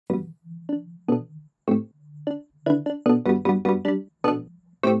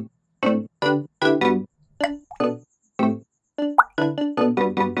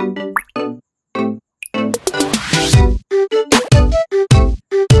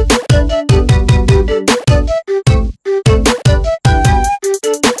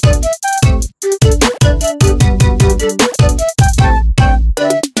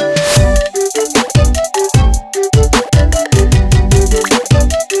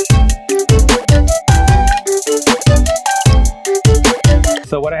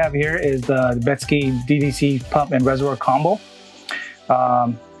So what I have here is the Bykski DDC Pump and Reservoir combo.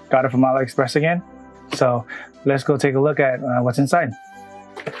 Got it from AliExpress again. So let's go take a look at what's inside.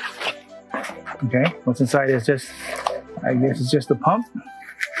 Okay, what's inside is just, I guess it's just the pump.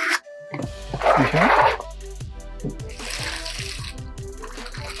 Okay.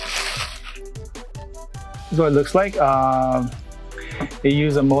 This is what it looks like. It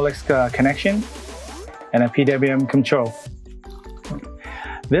uses a Molex connection and a PWM control.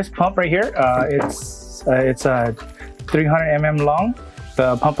 This pump right here, it's 300 mm long.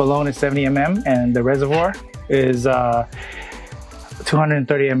 The pump alone is 70 mm, and the reservoir is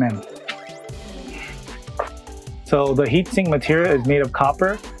 230 mm. So the heatsink material is made of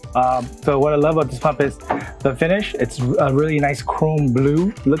copper. So what I love about this pump is the finish. It's a really nice chrome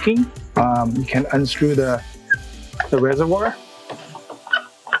blue looking. You can unscrew the reservoir.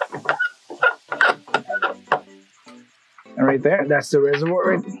 And right there, that's the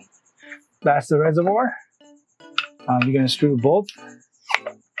reservoir. Right? That's the reservoir. You're gonna screw both.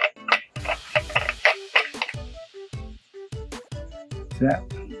 See that?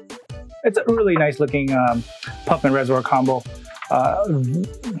 It's a really nice looking pump and reservoir combo.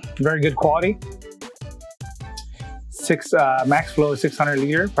 Very good quality. Max flow is 600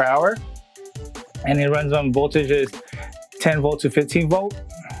 liter per hour, and it runs on voltages 10 volt to 15 volt.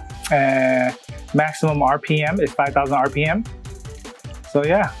 Maximum RPM is 5,000 RPM. So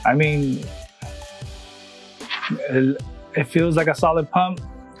yeah, I mean, it feels like a solid pump.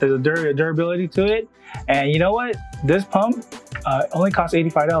 There's a durability to it, and you know what? This pump only costs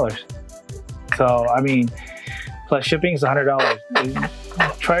 $85. So I mean, plus shipping is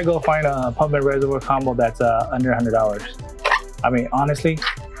 $100. Try to go find a pump and reservoir combo that's under $100. I mean, honestly,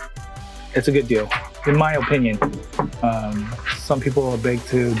 it's a good deal, in my opinion. Some people will beg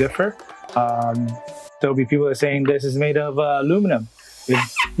to differ. There'll be people that are saying this is made of aluminum.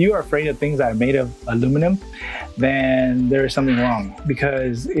 If you are afraid of things that are made of aluminum, then there is something wrong.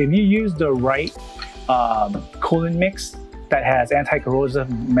 Because if you use the right coolant mix that has anti-corrosive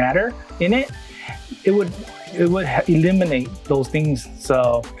matter in it, it would eliminate those things.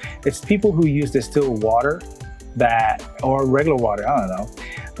 So it's people who use distilled water or regular water, I don't know,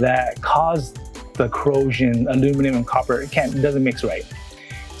 that cause the corrosion. Aluminum and copper, it doesn't mix right.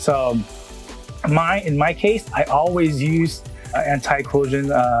 So in my case, I always use anti-corrosion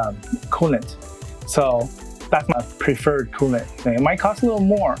coolant. So that's my preferred coolant. It might cost a little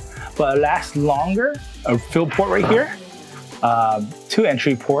more, but it lasts longer. A fill port right here, 2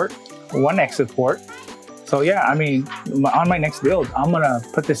 entry port, 1 exit port. So yeah, I mean, on my next build, I'm gonna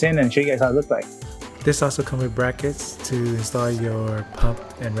put this in and show you guys how it looks like. This also comes with brackets to install your pump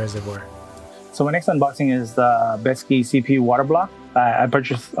and reservoir. So my next unboxing is the Bykski CPU Water Block. I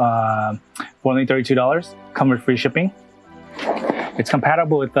purchased for only $32, come with free shipping. It's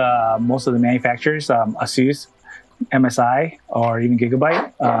compatible with most of the manufacturers, ASUS, MSI, or even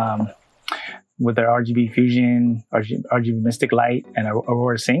Gigabyte, with their RGB Fusion, RGB Mystic Light, and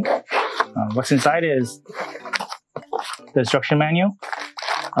Aurora Sync. What's inside is the instruction manual,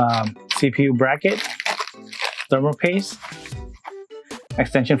 CPU bracket, thermal paste,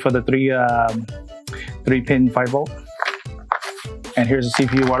 extension for the 3-pin 5-volt, and here's the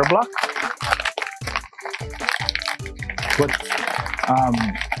CPU water block.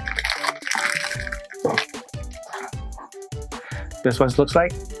 This is what it looks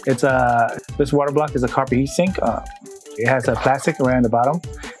like. This water block is a copper heatsink. It has a plastic around the bottom.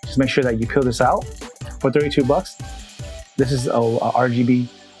 Just make sure that you peel this out. For $32, this is a Rgb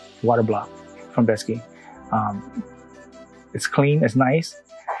water block from Peski. It's clean, it's nice.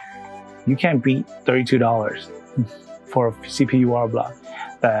 You can't beat $32 for a CPU water block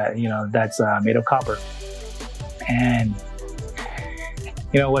that's made of copper. And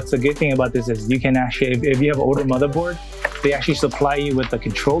what's the good thing about this is you can actually, if you have an older motherboard, they actually supply you with the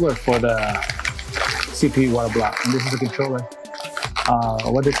controller for the CPU water block. And this is the controller.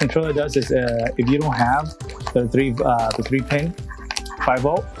 What this controller does is, if you don't have the 3-pin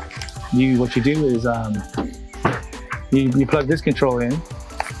 5-volt, what you do is you plug this controller in,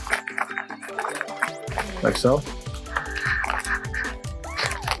 like so.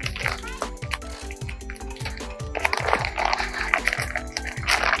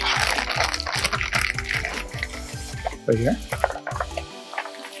 right here.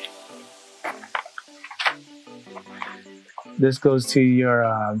 This goes to your,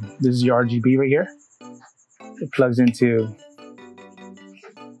 this is your RGB right here. It plugs into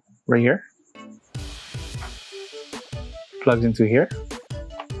right here. Plugs into here,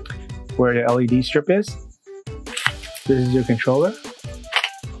 where the LED strip is. This is your controller.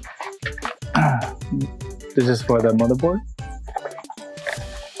 This is for the motherboard.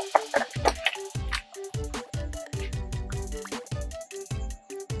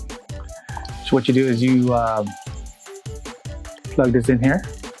 So what you do is you plug this in here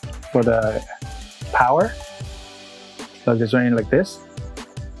for the power. Plug this right in like this.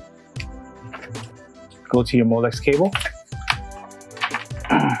 Go to your Molex cable.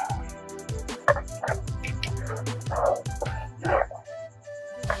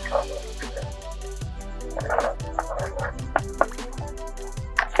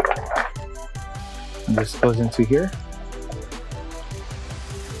 And this goes into here.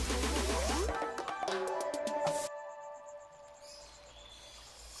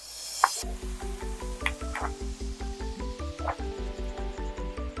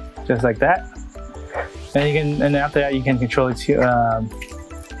 Just like that. And you can, and after that, you can control it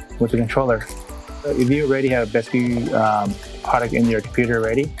with the controller. If you already have a Bykski product in your computer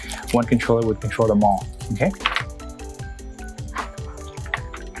already, one controller would control them all. Okay.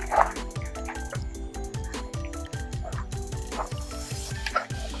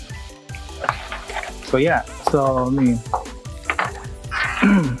 So yeah, so I mean,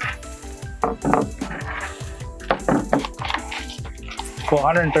 for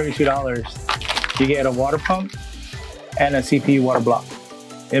 $132, you get a water pump and a CPU water block.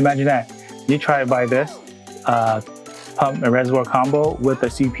 Imagine that. You try to buy this pump and reservoir combo with a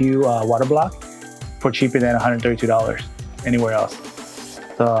CPU water block for cheaper than $132 anywhere else.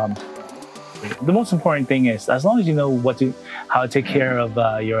 So the most important thing is, as long as you know how to take care of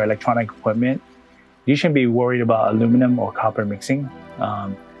your electronic equipment, you shouldn't be worried about aluminum or copper mixing,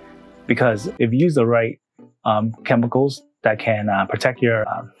 because if you use the right chemicals that can protect your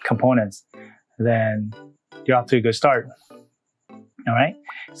components, then you're off to a good start. All right.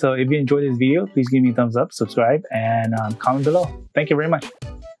 So if you enjoyed this video, please give me a thumbs up, subscribe, and comment below. Thank you very much.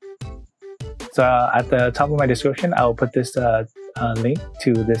 So at the top of my description, I will put this link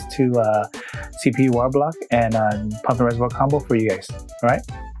to this CPU water block and pump and reservoir combo for you guys. All right.